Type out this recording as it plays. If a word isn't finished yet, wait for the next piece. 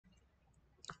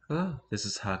Hello, this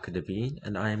is Haku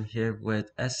and I am here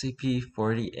with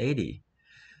SCP-4080,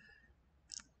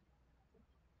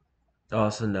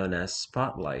 also known as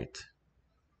Spotlight.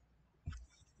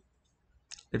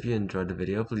 If you enjoyed the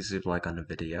video, please leave a like on the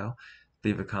video,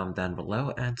 leave a comment down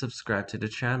below, and subscribe to the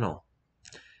channel.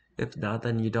 If not,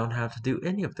 then you don't have to do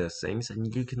any of those things,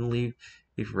 and you can leave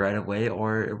right away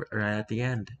or right at the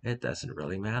end. It doesn't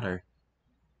really matter.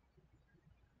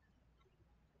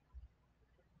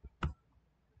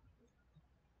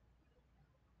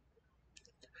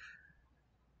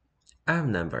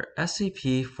 Item number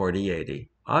SCP-4080,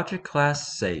 Object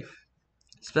Class Safe.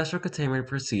 Special Containment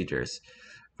Procedures.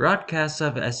 Broadcasts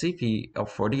of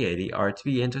SCP-4080 are to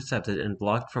be intercepted and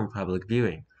blocked from public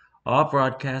viewing. All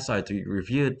broadcasts are to be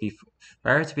reviewed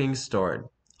prior to being stored.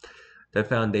 The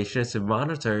Foundation is to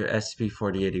monitor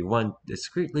SCP-4081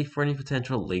 discreetly for any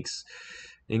potential links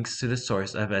to the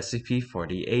source of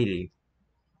SCP-4080.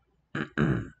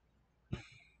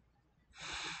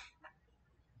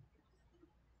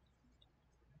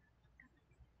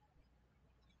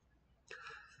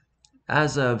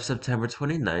 As of September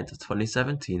 29,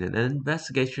 2017, an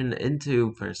investigation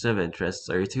into Person of Interest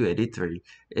 3283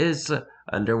 is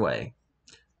underway.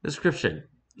 Description: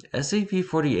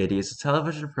 SCP-4080 is a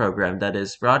television program that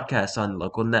is broadcast on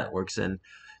local networks in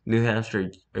New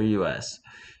Hampshire, US.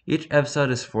 Each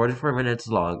episode is 44 minutes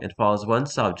long and follows one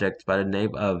subject by the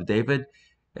name of David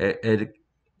Kincaid,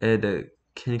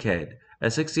 a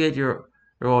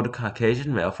 68-year-old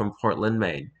Caucasian male from Portland,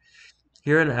 Maine.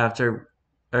 Hereinafter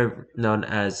known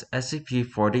as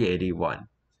SCP-4081.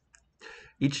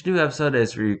 Each new episode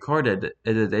is recorded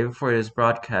the day before it is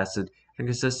broadcasted and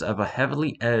consists of a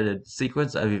heavily edited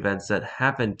sequence of events that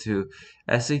happened to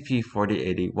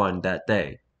SCP-4081 that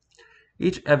day.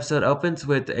 Each episode opens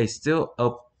with a still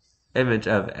image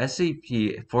of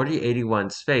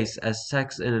SCP-4081's face as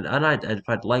text in an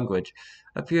unidentified language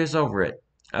appears over it.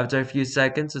 After a few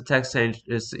seconds, the text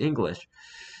changes to English,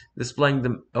 displaying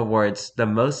the words, "The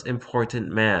Most Important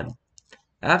Man."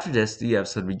 After this, the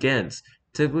episode begins,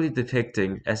 typically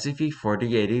depicting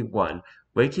SCP-4081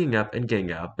 waking up and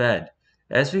getting out of bed.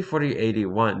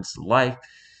 SCP-4081's life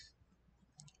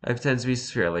tends to be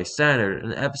fairly standard,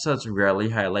 and episodes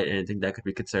rarely highlight anything that could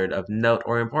be considered of note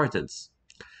or importance.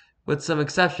 With some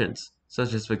exceptions,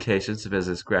 such as vacations to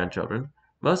visit his grandchildren,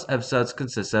 most episodes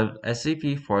consist of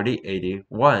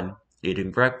SCP-4081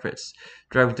 eating breakfast,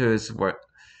 driving to his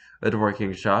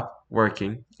working shop,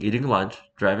 working, eating lunch,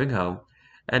 driving home,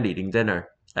 and eating dinner.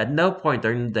 At no point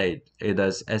during the day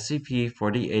does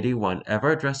SCP-4081 ever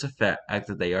address the fact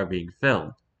that they are being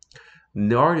filmed,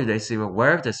 nor do they seem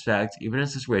aware of this fact even in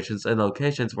situations and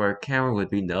locations where a camera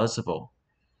would be noticeable.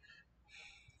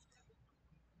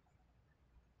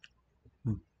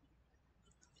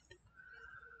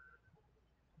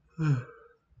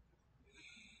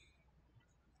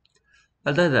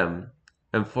 Addendum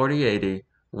in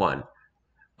 4081.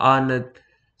 On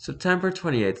September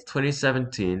 28,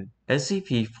 2017,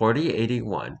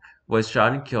 SCP-4081 was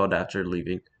shot and killed after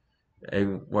leaving a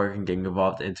working gang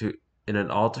involved in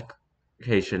an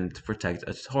altercation to protect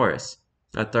a tourist.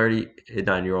 A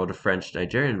 39-year-old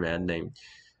French-Nigerian man named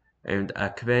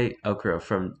Akabe Okro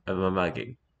from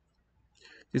Mamagi.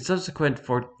 The subsequent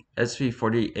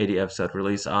SCP-4080 episode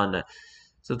released on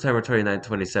September 29,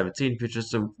 2017 features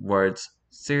the words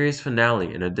 "Series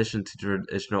Finale" in addition to the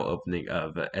traditional opening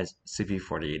of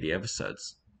SCP-4080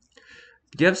 episodes.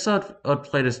 The episode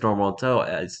played as normal until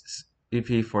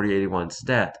SCP-4081's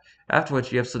death, after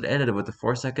which the episode ended with a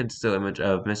 4-second still image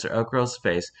of Mr. Okro's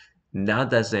face, now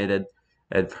designated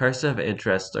as Person of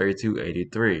Interest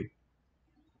 3283.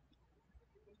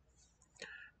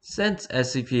 Since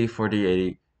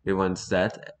SCP-4081's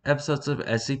death, episodes of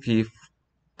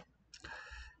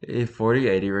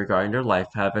SCP-4080 regarding their life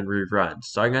have been rerun,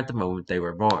 starting at the moment they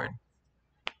were born.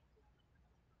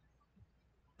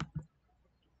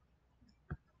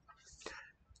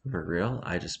 For real?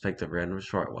 I just picked a random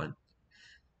short one.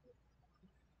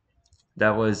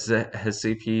 That was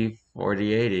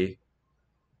SCP-4080.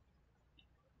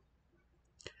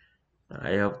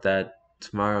 I hope that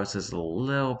tomorrow's is a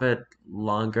little bit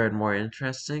longer and more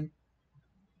interesting.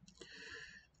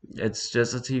 It's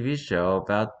just a TV show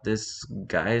about this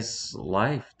guy's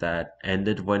life that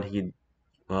ended when he,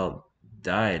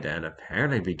 died and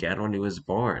apparently began when he was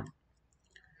born.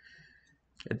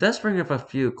 It does bring up a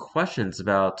few questions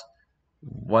about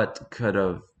what could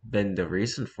have been the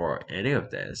reason for any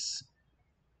of this.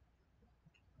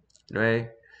 Anyway,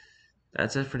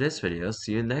 that's it for this video.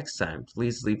 See you next time.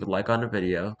 Please leave a like on the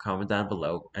video, comment down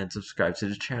below, and subscribe to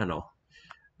the channel.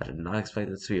 I did not expect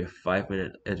this to be a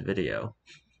 5-minute video.